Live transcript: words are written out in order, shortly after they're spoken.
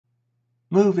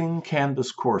Moving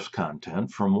Canvas course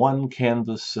content from one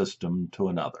Canvas system to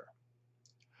another.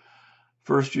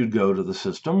 First, you'd go to the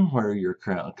system where your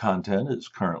content is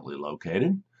currently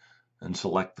located and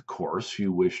select the course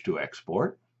you wish to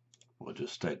export. We'll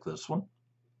just take this one.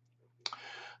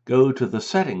 Go to the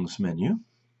Settings menu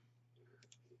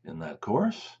in that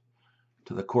course,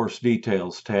 to the Course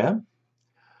Details tab,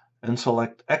 and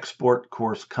select Export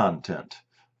Course Content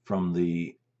from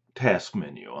the Task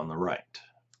menu on the right.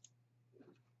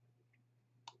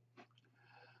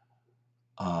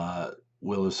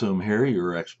 We'll assume here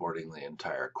you're exporting the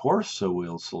entire course, so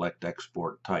we'll select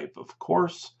Export Type of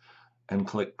Course and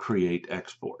click Create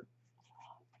Export.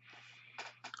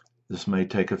 This may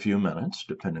take a few minutes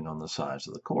depending on the size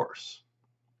of the course.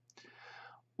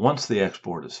 Once the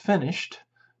export is finished,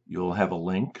 you'll have a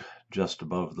link just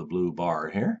above the blue bar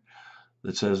here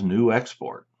that says New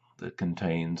Export that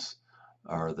contains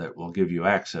or that will give you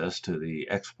access to the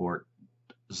export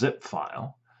zip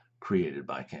file created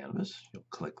by Canvas. You'll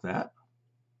click that.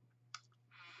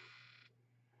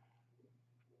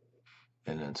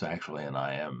 And it's actually an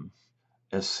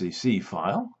IMSCC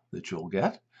file that you'll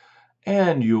get.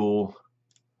 And you'll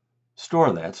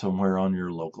store that somewhere on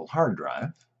your local hard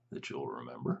drive that you'll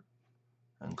remember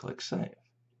and click Save.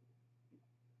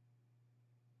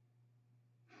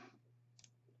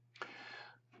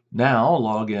 Now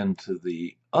log into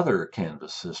the other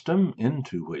Canvas system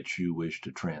into which you wish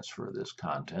to transfer this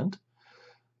content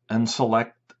and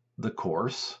select the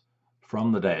course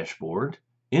from the dashboard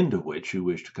into which you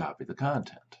wish to copy the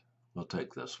content. We'll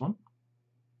take this one.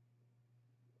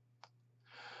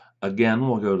 Again,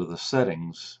 we'll go to the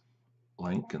Settings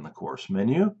link in the course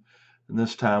menu, and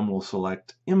this time we'll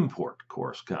select Import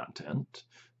Course Content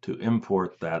to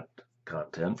import that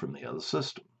content from the other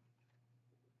system.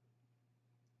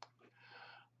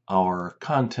 Our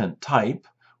content type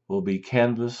will be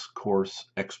Canvas Course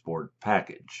Export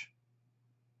Package.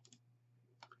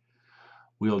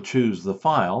 We'll choose the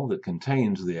file that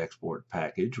contains the export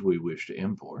package we wish to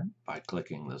import by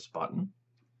clicking this button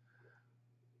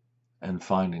and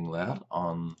finding that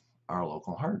on our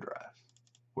local hard drive,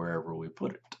 wherever we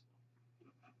put it.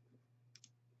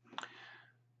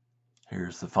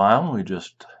 Here's the file we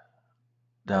just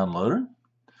downloaded.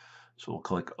 So we'll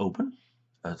click Open,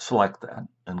 select that,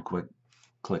 and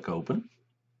click Open.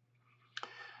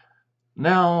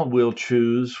 Now we'll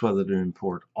choose whether to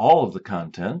import all of the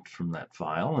content from that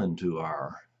file into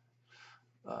our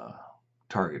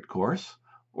target course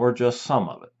or just some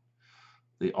of it.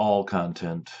 The all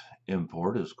content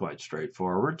import is quite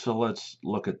straightforward, so let's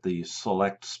look at the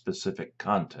Select Specific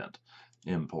Content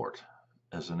import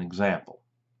as an example.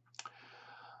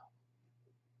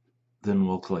 Then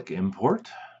we'll click Import,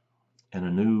 and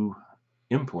a new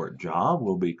import job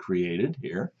will be created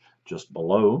here just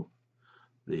below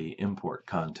the import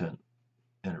content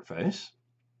interface.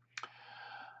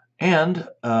 And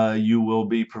you will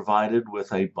be provided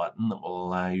with a button that will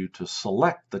allow you to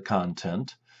select the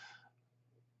content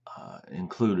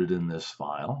included in this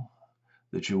file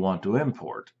that you want to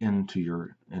import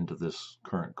into this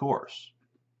current course.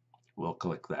 We'll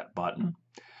click that button.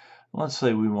 Let's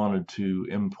say we wanted to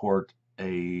import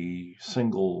a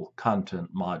single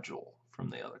content module from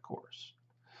the other course.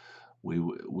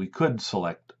 We could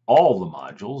select all the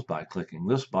modules by clicking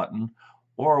this button,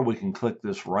 or we can click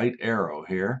this right arrow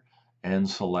here and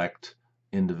select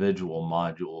individual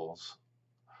modules,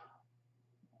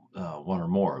 one or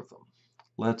more of them.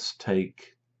 Let's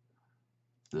take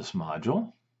this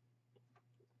module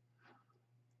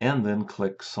and then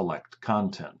click Select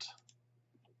Content.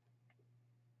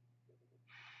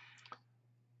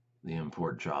 The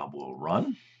import job will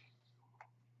run.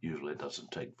 Usually it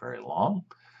doesn't take very long.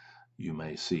 You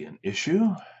may see an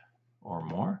issue or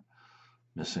more.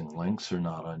 Missing links are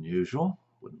not unusual.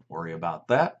 Wouldn't worry about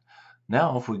that.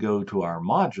 Now if we go to our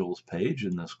modules page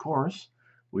in this course,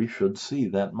 we should see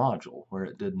that module where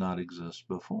it did not exist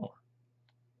before.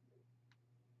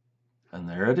 And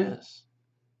there it is.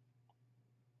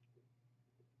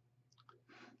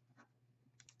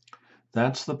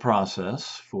 That's the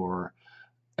process for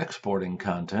exporting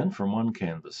content from one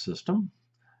Canvas system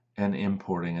and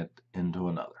importing it into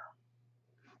another.